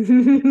works.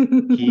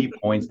 Key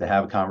points to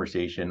have a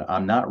conversation.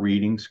 I'm not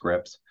reading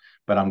scripts,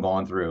 but I'm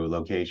going through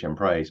location,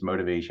 price,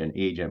 motivation,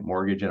 agent,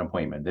 mortgage, and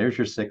appointment. There's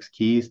your 6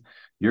 keys.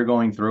 You're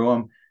going through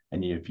them.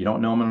 And if you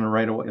don't know them in the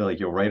right away, like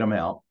you'll write them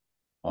out.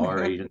 All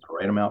our Mhm. agents will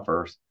write them out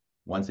first.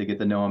 Once they get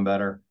to know them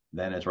better,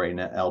 then it's writing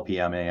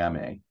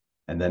LPMAMA.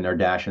 And then they're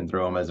dashing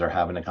through them as they're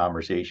having a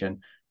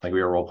conversation. Like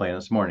we were role playing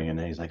this morning, and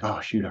then he's like, oh,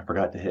 shoot, I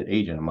forgot to hit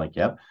agent. I'm like,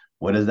 yep.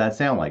 What does that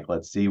sound like?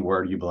 Let's see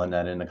where you blend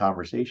that in the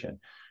conversation,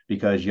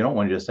 because you don't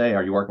want to just say,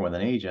 are you working with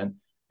an agent?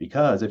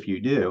 Because if you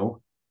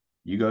do,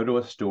 you go to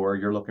a store,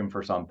 you're looking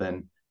for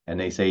something, and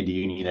they say, do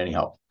you need any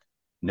help?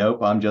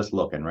 Nope, I'm just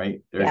looking,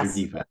 right? There's your Yes.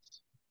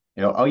 defense.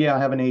 Oh yeah, I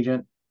have an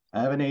agent.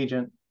 I have an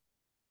agent.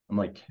 I'm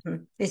like,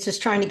 Mhm. It's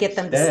just trying to get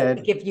them to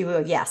instead, give you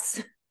a yes.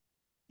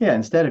 yeah,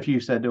 instead if you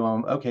said to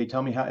them, okay,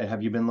 tell me, how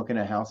have you been looking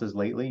at houses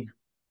lately?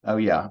 Oh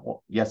yeah,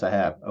 well, yes, I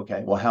have.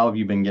 Okay, well, how have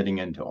you been getting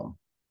into them?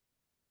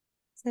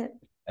 That's it.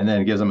 And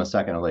then it gives them a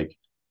second of like,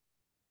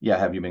 yeah,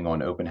 have you been going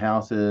to open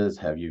houses?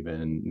 Have you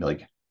been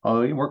like,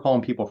 oh, we're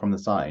calling people from the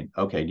sign.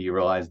 Okay, do you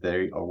realize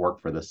they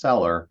work for the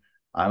seller?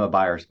 I'm a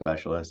buyer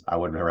specialist. I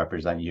would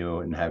represent you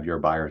and have your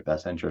buyer's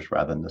best interest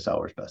rather than the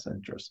seller's best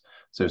interest.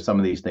 So some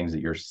of these things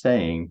that you're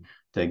saying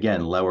to,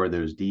 again, lower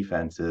those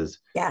defenses,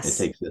 it Yes.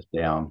 takes this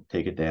down,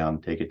 take it down,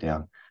 take it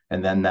down.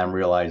 And then them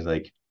realize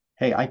like,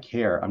 hey, I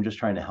care. I'm just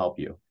trying to help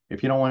you.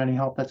 If you don't want any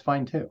help, that's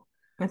fine too.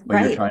 But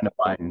you're Right. trying to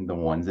find the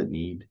ones that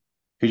need,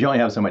 because you only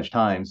have so much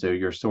time. So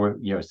you're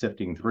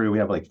sifting through. We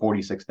have like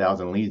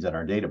 46,000 leads in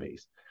our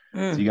database.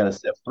 So you Mm. got to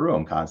sift through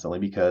them constantly,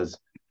 because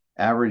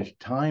average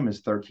time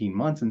is 13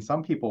 months and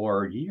some people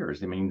are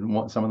years. I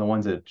mean, some of the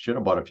ones that should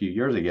have bought a few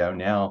years ago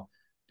now,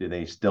 do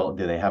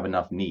they have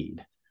enough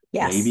need?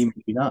 Maybe, Yes.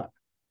 maybe not.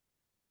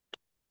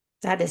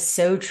 That is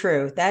so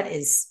true. That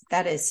is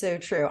so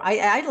true.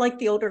 I like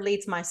the older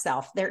leads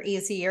myself. They're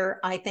easier,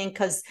 I think,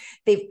 because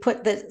they've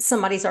put that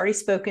somebody's already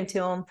spoken to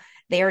them.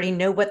 They already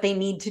know what they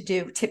need to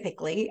do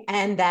typically,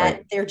 and that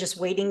Right. they're just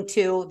waiting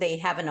till they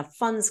have enough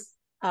funds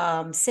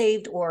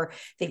saved, or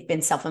they've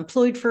been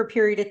self-employed for a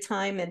period of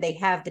time and they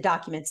have the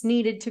documents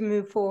needed to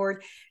move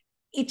forward.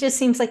 It just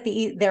seems like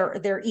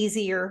they're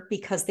easier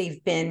because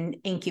they've been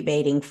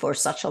incubating for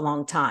such a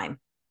long time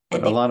But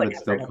and a they've lot of put it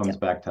still effort into comes it.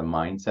 back to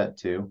mindset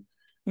too.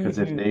 Because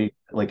if Mm-hmm. they,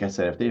 like I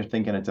said, if they're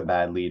thinking it's a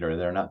bad lead or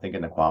they're not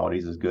thinking the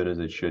quality's as good as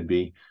it should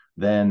be,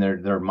 then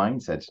their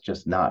mindset's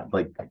just not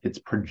like, it's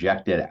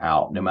projected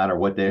out. No matter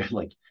what they're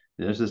like,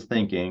 there's this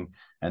thinking,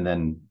 and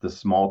then the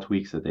small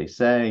tweaks that they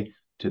say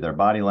to their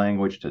body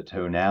language, to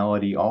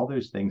tonality, all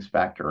those things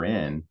factor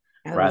in.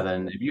 Oh, rather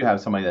than if you have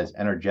somebody that's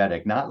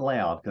energetic, not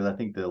loud, because I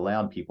think the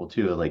loud people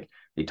too, like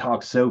they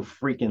talk so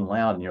freaking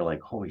loud and you're like,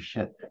 holy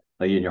shit,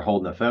 like you're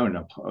holding the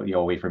phone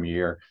away from your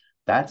ear.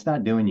 That's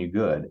not doing you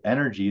good.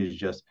 Energy is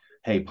just,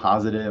 hey,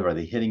 positive. Are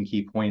they hitting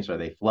key points? Are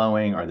they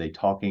flowing? Are they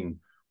talking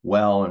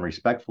well and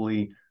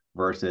respectfully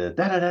versus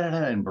da da da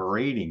da and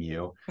berating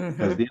you? Because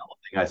mm-hmm. the other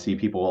thing I see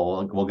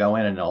people will go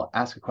in and they'll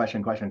ask a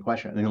question,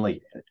 and they'll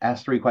like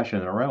ask three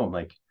questions in a row. I'm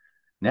like,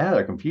 now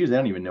they're confused. They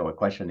don't even know what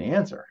question to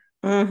answer.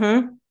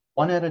 Mm-hmm.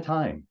 One at a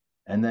time,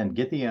 and then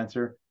get the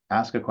answer,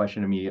 ask a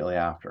question immediately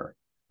after.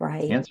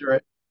 Right. Answer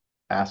it,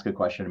 ask a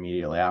question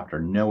immediately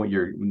after. Know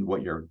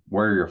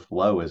where your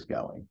flow is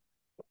going.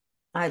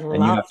 I And you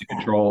love have to that.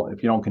 control,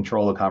 if you don't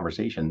control the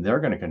conversation, they're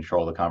going to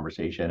control the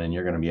conversation and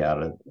you're going to be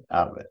out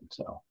of it.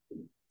 So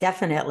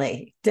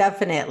Definitely,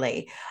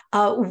 definitely.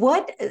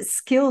 What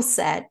skill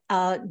set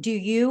do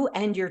you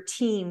and your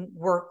team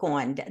work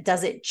on?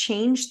 Does it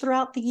change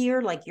throughout the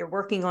year? Like you're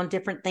working on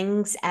different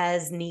things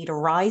as need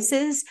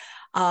arises?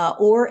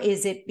 Or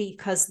is it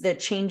because the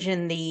change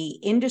in the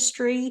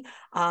industry?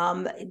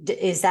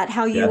 Is that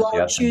how you yes, all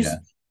yes, and choose?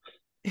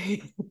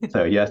 yes.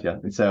 So yes, yes.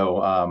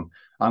 So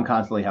I'm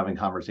constantly having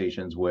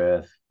conversations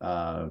with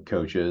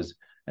coaches,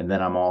 and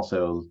then I'm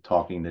also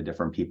talking to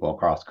different people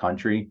across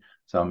country.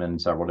 So I'm in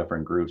several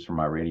different groups, from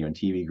my radio and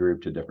TV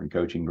group to different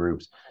coaching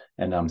groups,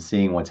 and I'm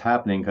seeing what's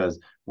happening because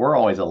we're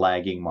always a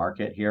lagging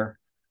market here.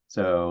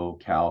 So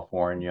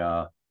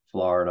California,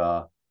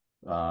 Florida,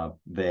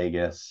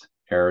 Vegas,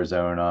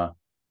 Arizona,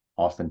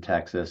 Austin,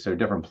 Texas. So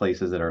different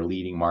places that are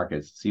leading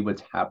markets. See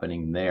what's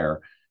happening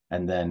there,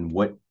 and then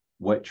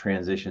what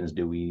transitions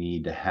do we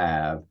need to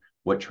have?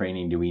 What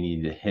training do we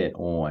need to hit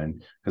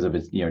on? Because if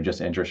it's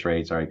just interest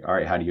rates, all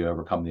right, how do you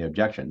overcome the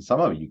objections?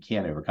 Some of it you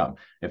can't overcome.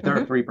 If they're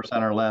Mhm.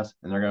 3% or less,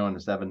 and they're going to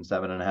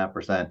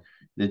 7.5%,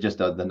 it just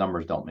does, the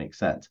numbers don't make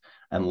sense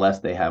unless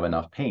they have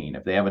enough pain.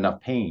 If they have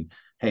enough pain,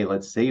 hey,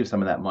 let's save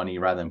some of that money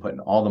rather than putting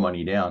all the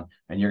money down,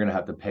 and you're going to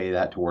have to pay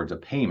that towards a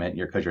payment.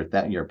 Because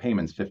your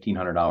payment's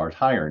 $1,500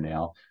 higher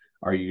now.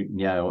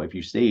 If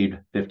you saved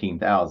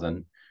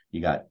 15,000,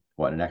 you got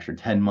what, an extra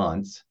 10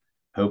 months.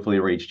 Hopefully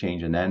rates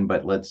change and then,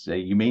 but let's say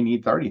you may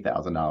need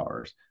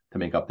 $30,000 to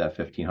make up that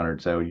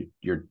 1,500. So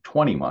you're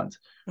 20 months.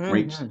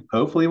 Rates Mhm.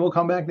 hopefully will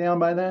come back down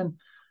by then,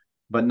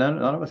 but none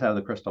of us have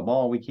the crystal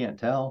ball. We can't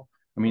tell.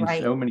 I mean,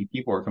 Right. so many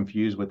people are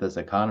confused with this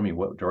economy,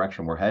 what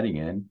direction we're heading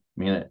in. I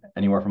mean,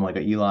 anywhere from like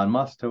a Elon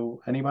Musk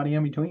to anybody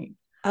in between.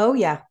 Oh,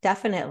 yeah,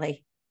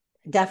 definitely.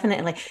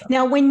 Definitely.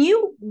 Now, when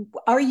you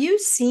are you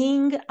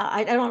seeing,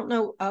 I don't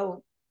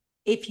know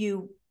if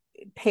you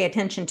pay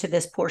attention to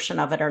this portion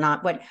of it or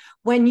not, but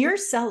when your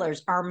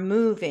sellers are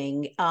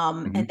moving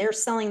and Mhm. they're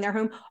selling their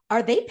home,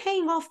 are they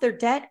paying off their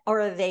debt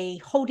or are they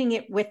holding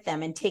it with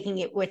them and taking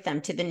it with them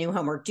to the new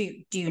home, or do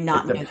you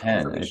not It know that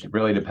depends. It information?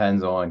 really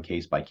depends on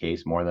case by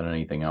case more than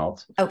anything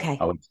else. I Okay.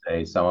 would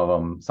say some of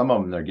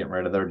them they're getting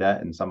rid of their debt,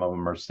 and some of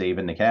them are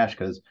saving the cash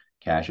because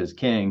cash is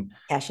king.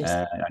 Cassius.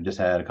 And I just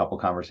had a couple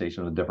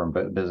conversations with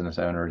different business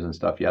owners and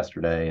stuff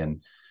yesterday,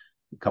 and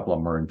a couple of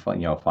them are in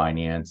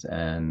finance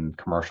and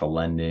commercial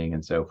lending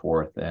and so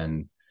forth.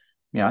 And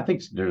I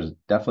think there's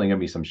definitely going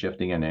to be some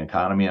shifting in the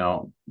economy.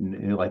 I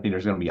think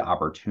there's going to be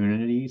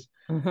opportunities.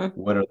 Mm-hmm.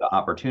 What are the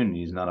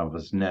opportunities? None of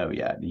us know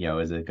yet.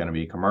 Is it going to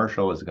be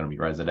commercial? Is it going to be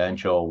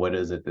residential? What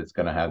is it that's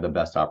going to have the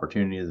best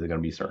opportunities? Is it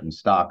going to be certain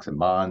stocks and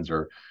bonds,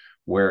 or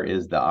where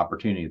is the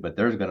opportunity? But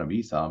there's going to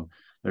be some.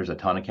 There's a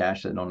ton of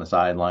cash sitting on the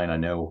sideline. I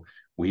know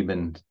we've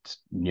been,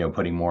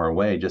 putting more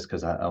away just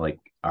because I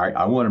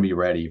want to be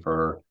ready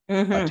for a.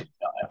 Mm-hmm.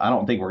 I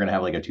don't think we're going to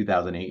have like a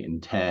 2008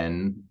 and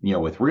 10,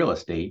 with real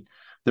estate.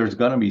 There's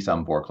going to be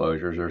some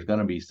foreclosures. There's going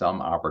to be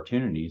some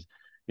opportunities.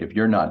 If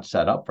you're not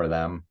set up for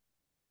them,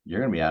 you're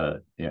going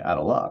to be out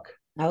of luck.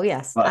 Oh,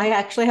 yes. But I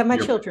actually have my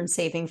you're children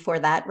saving for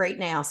that right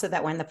now so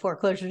that when the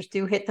foreclosures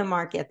do hit the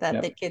market, that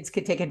yeah, the kids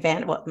could take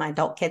advantage, well, my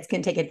adult kids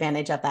can take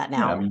advantage of that yeah.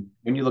 now. I mean,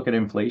 when you look at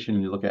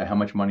inflation, you look at how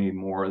much money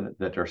more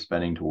that they're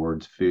spending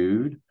towards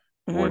food,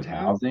 towards Mm-hmm.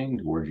 housing,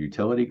 towards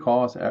utility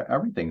costs.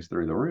 Everything's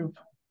through the roof.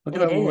 Look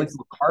at It a is.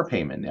 car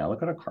payment now. Look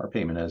what a car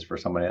payment is for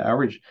somebody.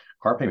 Average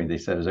car payment they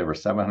said is over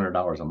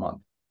 $700 a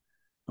month.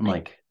 I'm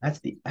like, that's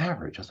the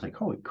average. I was like,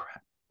 holy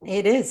crap.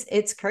 It is.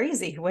 It's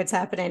crazy what's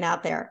happening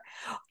out there.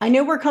 I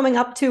know we're coming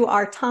up to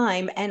our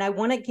time, and I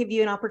want to give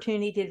you an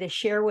opportunity to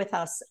share with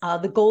us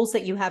the goals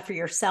that you have for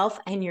yourself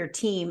and your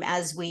team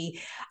as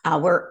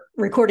we're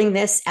recording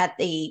this at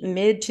the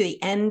mid to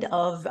the end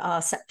of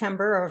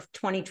September of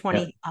Yeah.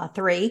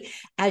 2023.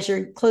 As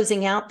you're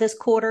closing out this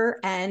quarter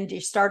and you're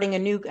starting a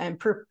new and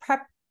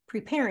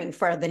preparing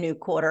for the new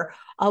quarter,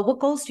 what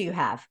goals do you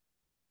have?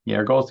 Yeah,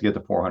 our goal is to get to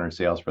 400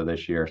 sales for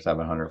this year,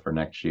 700 for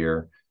next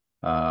year.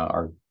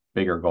 Our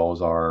bigger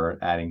goals are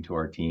adding to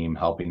our team,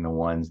 helping the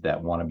ones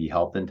that want to be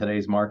helped in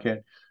today's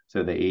market.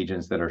 So the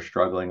agents that are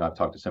struggling, I've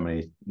talked to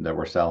somebody that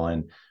were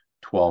selling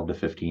 12 to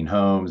 15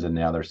 homes, and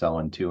now they're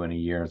selling two in a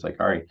year. It's like,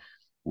 all right,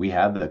 we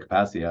have the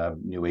capacity. I have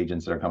new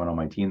agents that are coming on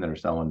my team that are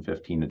selling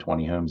 15 to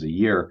 20 homes a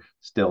year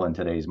still in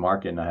today's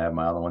market. And I have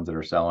my other ones that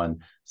are selling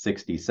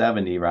 60,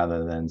 70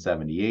 rather than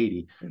 70,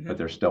 80, but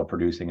they're still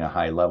producing a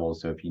high level.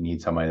 So if you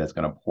need somebody that's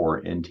going to pour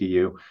into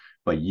you,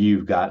 but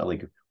you've got,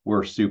 like,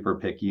 we're super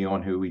picky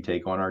on who we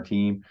take on our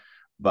team.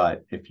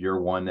 But if you're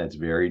one that's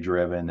very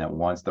driven, that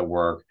wants to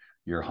work,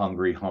 you're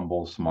hungry,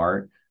 humble,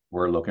 smart,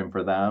 we're looking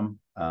for them.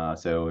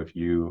 So if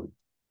you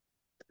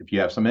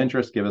have some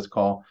interest, give us a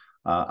call.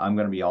 I'm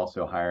going to be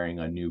also hiring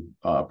a new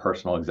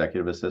personal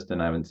executive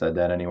assistant. I haven't said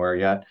that anywhere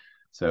yet.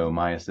 So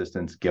my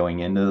assistant's going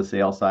into the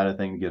sales side of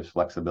things, gives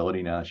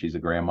flexibility. Now she's a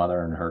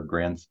grandmother and her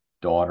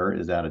granddaughter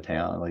is out of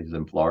town, like she's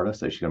in Florida,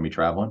 so she's going to be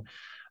traveling.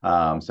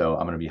 So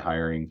I'm going to be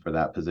hiring for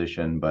that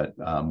position, but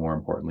more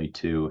importantly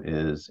too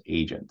is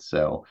agents.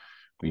 So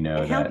we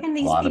know and how that can a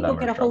these lot of people them are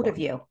get a hold of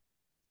struggling. you?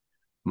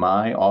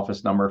 My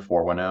office number,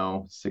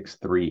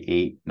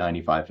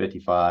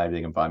 410-638-9555.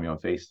 They can find me on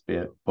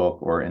Facebook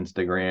or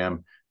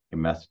Instagram.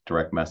 You can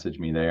direct message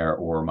me there,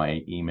 or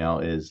my email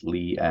is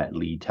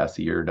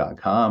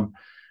lee@leetessier.com.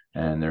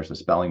 And there's a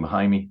spelling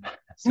behind me.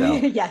 So,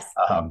 Yes.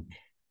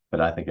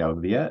 But I think that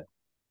would be it.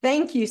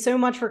 Thank you so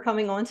much for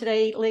coming on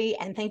today, Lee,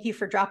 and thank you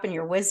for dropping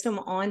your wisdom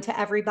on to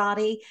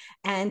everybody.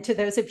 And to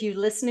those of you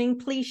listening,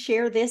 please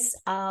share this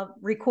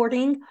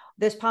recording,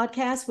 this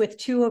podcast, with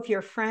 2 of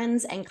your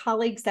friends and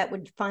colleagues that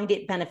would find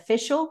it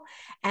beneficial.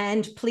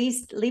 And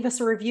please leave us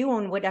a review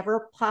on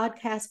whatever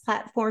podcast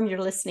platform you're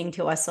listening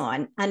to us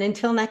on. And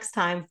until next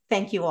time,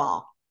 thank you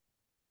all.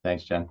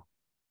 Thanks, Jen.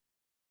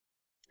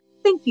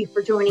 Thank you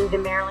for joining the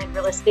Maryland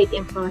Real Estate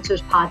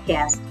Influencers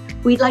podcast.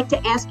 We'd like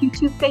to ask you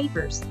 2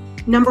 favors.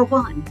 Number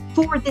 1,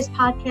 forward this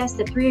podcast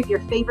to 3 of your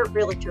favorite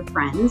realtor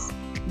friends.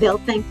 They'll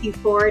thank you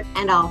for it,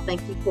 and I'll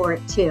thank you for it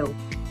too.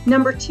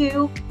 Number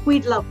 2,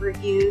 we'd love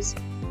reviews.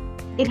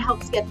 It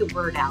helps get the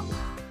word out.